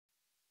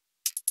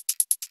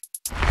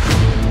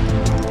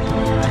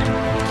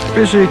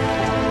Fishy.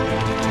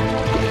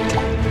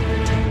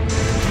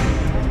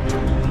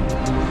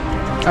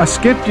 I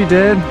skipped you,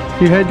 Dad.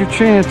 You had your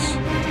chance.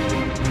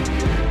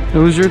 It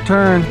was your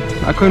turn.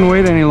 I couldn't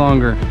wait any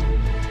longer.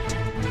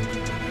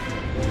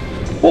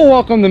 Well,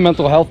 welcome to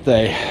Mental Health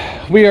Day.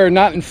 We are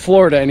not in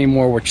Florida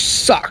anymore, which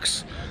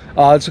sucks.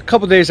 It's a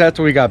couple days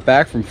after we got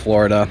back from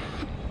Florida.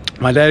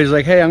 My daddy's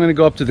like, hey, I'm gonna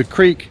go up to the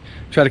creek,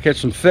 try to catch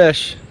some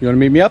fish. You wanna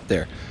meet me up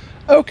there?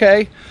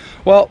 Okay.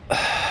 Well,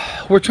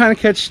 we're trying to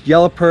catch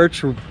yellow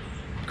perch or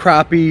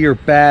crappie or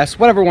bass,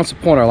 whatever wants to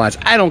pull on our lines.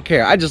 I don't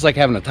care. I just like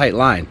having a tight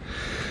line.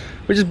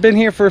 We've just been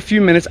here for a few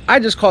minutes. I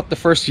just caught the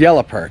first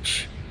yellow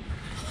perch.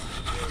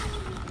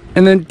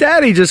 And then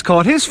Daddy just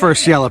caught his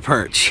first yellow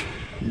perch.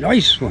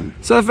 Nice one.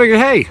 So I figured,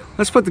 hey,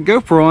 let's put the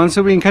GoPro on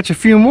so we can catch a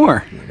few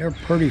more. Yeah, they're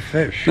pretty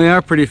fish. They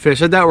are pretty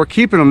fish. I doubt we're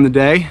keeping them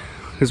today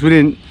because we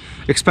didn't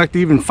expect to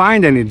even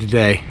find any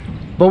today.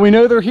 But we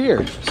know they're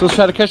here, so let's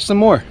try to catch some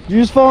more. Did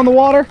you just fall in the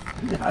water?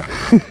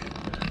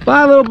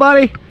 Bye, little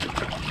buddy.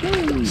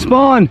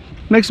 Spawn,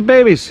 make some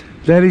babies.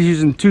 Daddy's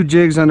using 2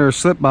 jigs under a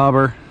slip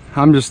bobber.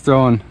 I'm just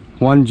throwing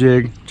 1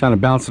 jig, trying to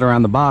bounce it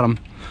around the bottom.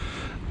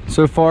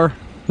 So far,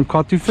 we've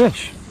caught 2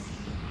 fish.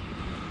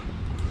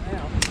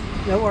 Well,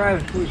 you know what I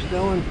was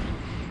doing?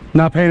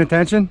 Not paying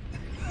attention?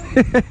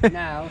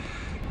 Now,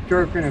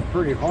 jerking it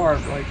pretty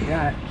hard like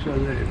that so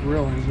that it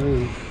really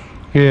moves.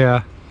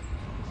 Yeah.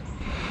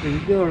 If you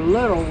do it a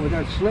little with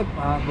that slip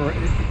bobber,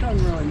 it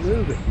doesn't really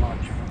move it much.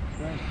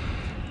 Okay?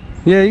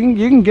 Yeah,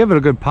 you can give it a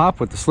good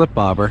pop with the slip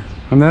bobber.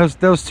 I mean,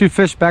 those 2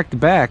 fish back to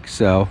back,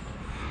 so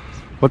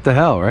what the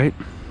hell, right?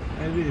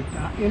 Maybe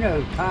you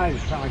know, the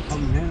tide's probably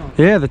coming in.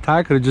 Yeah, the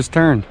tide could have just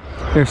turned.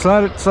 Here,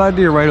 slide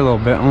to your right a little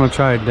bit. I'm gonna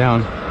try it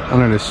down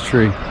under this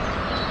tree.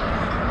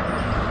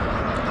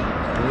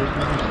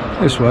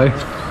 This way.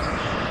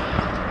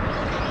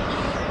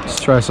 Let's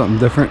try something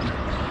different.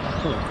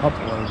 I'll put a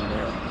couple over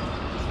there.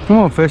 Come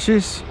on,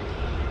 fishies.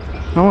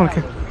 I want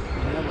to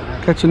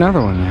catch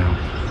another one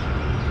now.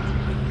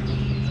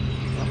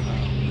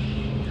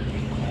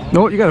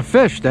 No, you got a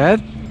fish,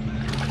 Dad.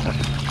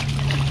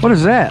 What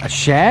is that? A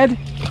shad?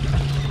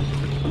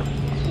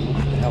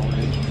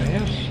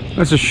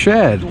 That's a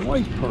shad. It's a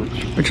white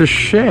perch. It's a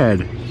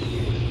shad.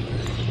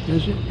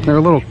 Is it? They're a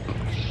little.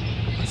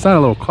 It's not a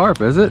little carp,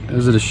 is it?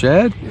 Is it a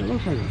shad? It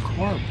looks like a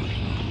carp or something.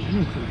 I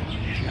don't think it's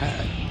a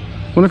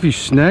shad. What if you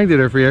snagged it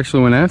or if you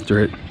actually went after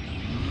it?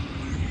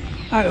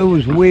 It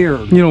was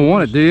weird. You don't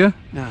want it, do you?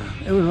 No,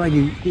 it was like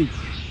he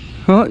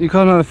Well, you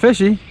caught another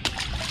fishy.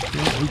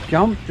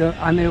 jumped.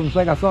 I mean, it was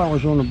like I thought it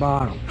was on the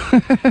bottom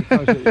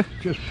because it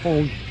just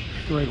pulled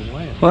straight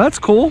away. Well, that's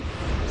cool.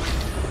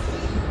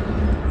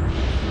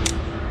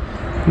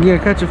 You gonna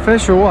catch a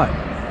fish or what?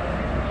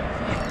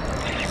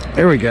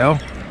 There we go.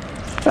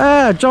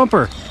 Ah,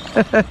 jumper.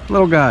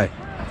 Little guy.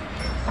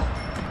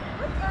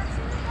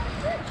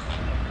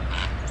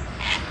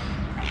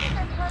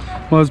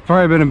 Well, it's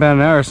probably been about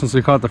an hour since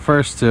we caught the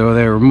first 2.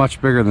 They were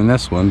much bigger than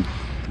this one.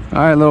 All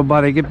right, little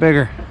buddy, get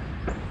bigger.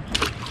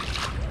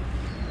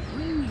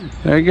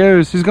 There he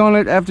goes. He's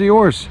going after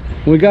yours.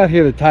 When we got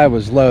here, the tide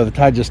was low. The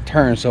tide just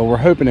turned, so we're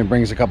hoping it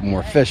brings a couple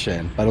more fish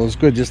in. But it was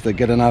good just to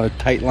get another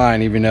tight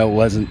line, even though it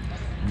wasn't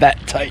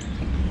that tight.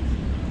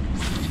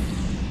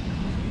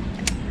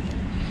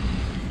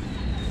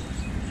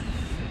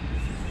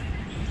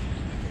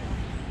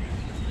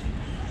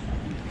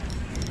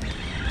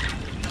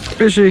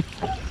 Fishy.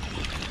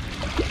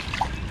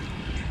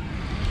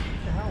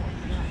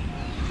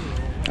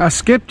 I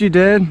skipped you,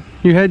 Dad.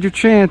 You had your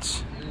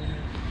chance.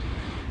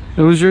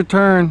 It was your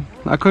turn.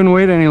 I couldn't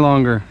wait any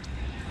longer.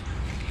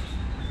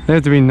 They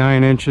have to be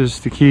 9 inches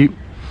to keep.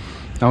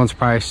 That one's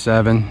probably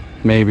 7,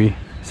 maybe.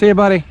 See ya,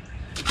 buddy.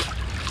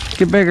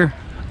 Get bigger.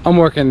 I'm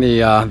working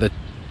the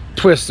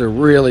twister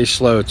really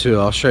slow too.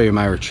 I'll show you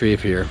my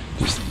retrieve here.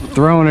 Just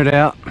throwing it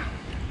out.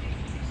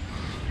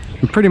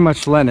 I'm pretty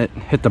much letting it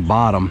hit the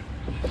bottom,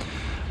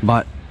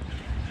 but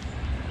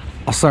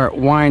I'll start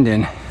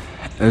winding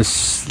as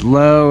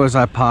slow as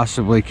I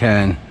possibly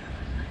can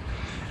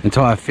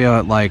until I feel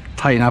it like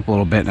tighten up a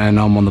little bit and I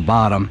know I'm on the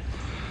bottom.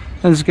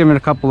 And just give it a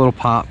couple little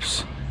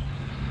pops.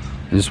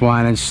 And just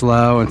winding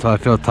slow until I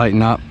feel it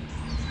tighten up.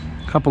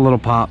 A couple little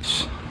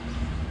pops.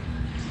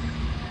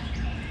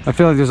 I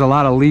feel like there's a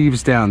lot of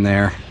leaves down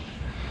there.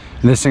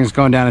 And this thing's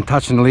going down and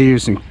touching the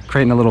leaves and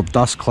creating a little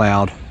dust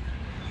cloud.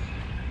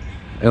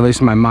 At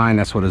least in my mind,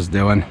 that's what it's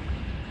doing.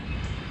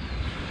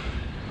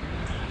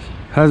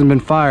 Hasn't been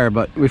fire,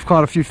 but we've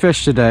caught a few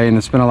fish today and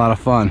it's been a lot of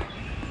fun.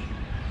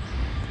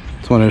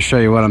 Just wanted to show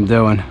you what I'm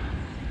doing.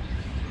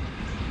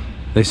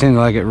 They seem to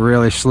like it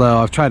really slow.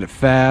 I've tried it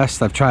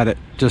fast. I've tried it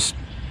just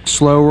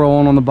slow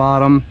rolling on the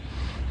bottom,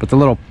 but the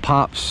little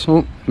pops,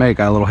 oh, maybe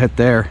got a little hit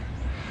there.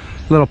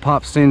 Little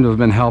pops seem to have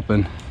been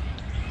helping.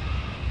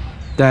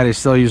 Daddy's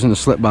still using the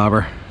slip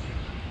bobber.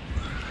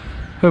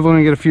 Hopefully we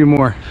can get a few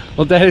more.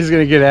 Well, Daddy's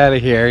gonna get out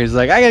of here. He's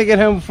like, I gotta get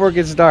home before it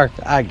gets dark.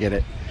 I get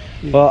it.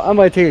 Well, I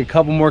might take a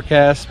couple more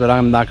casts, but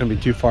I'm not gonna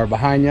be too far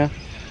behind you.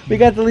 We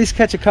got to at least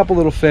catch a couple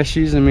little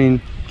fishies. I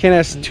mean, can't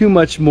ask too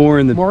much more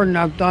in the More than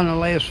I've done the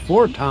last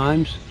 4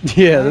 times.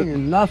 yeah,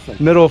 Nothing.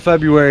 middle of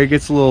February. It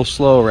gets a little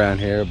slow around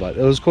here, but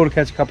it was cool to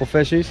catch a couple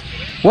fishies.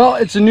 Well,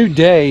 it's a new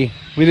day.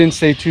 We didn't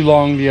stay too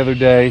long the other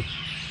day.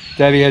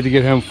 Daddy had to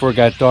get home before it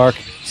got dark.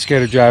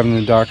 Scared of driving in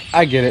the dark.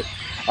 I get it.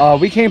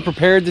 We came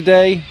prepared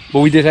today,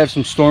 but we did have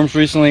some storms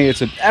recently.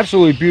 It's an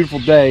absolutely beautiful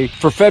day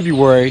for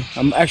February.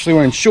 I'm actually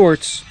wearing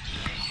shorts.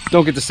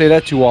 Don't get to say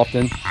that too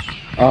often.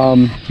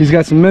 He's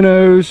got some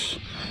minnows.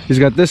 He's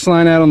got this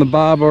line out on the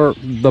bobber,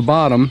 the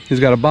bottom. He's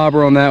got a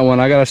bobber on that one.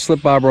 I got a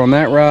slip bobber on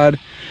that rod,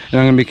 and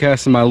I'm gonna be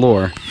casting my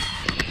lure.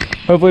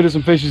 Hopefully there's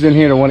some fishes in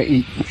here that want to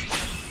eat.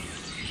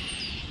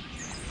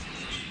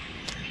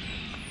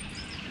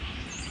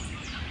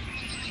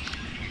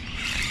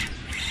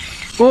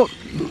 Oh,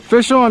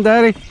 fish on,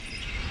 Daddy.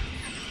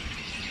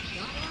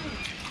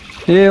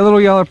 Yeah, a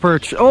little yellow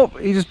perch. Oh,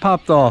 he just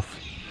popped off.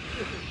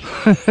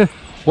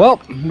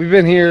 Well, we've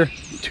been here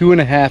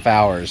 2.5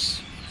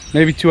 hours.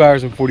 Maybe 2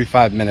 hours and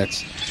 45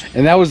 minutes,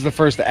 and that was the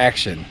first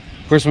action.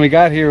 Of course, when we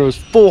got here, it was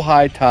full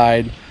high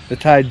tide. The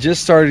tide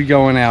just started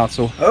going out,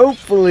 so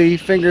hopefully,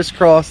 fingers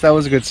crossed, that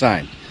was a good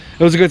sign.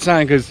 It was a good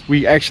sign because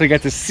we actually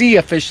got to see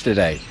a fish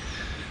today.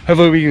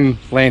 Hopefully we can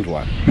land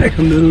one. Make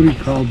a movie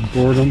called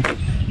Boredom.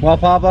 Well,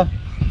 Papa,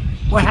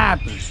 What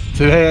happened?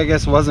 today I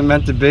guess wasn't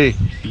meant to be.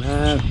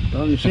 Nah,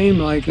 doesn't seem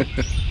like it.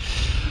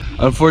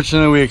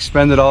 Unfortunately, we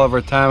expended all of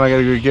our time. I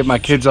gotta go get my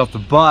kids off the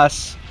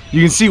bus. You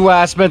can see why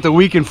I spent the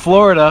week in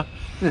Florida.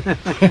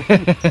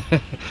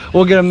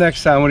 We'll get them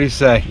next time. What do you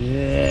say?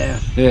 Yeah.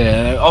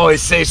 Yeah, I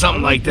always say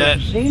something like that.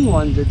 I've seen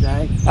one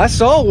today. I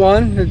saw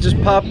one. It just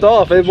popped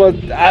off. I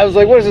was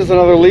like, what is this,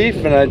 another leaf?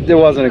 And it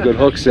wasn't a good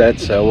hook set,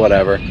 so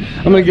whatever.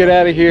 I'm gonna get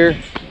out of here.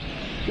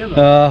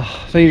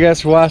 Thank you guys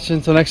for watching.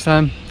 Until next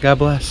time, God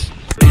bless.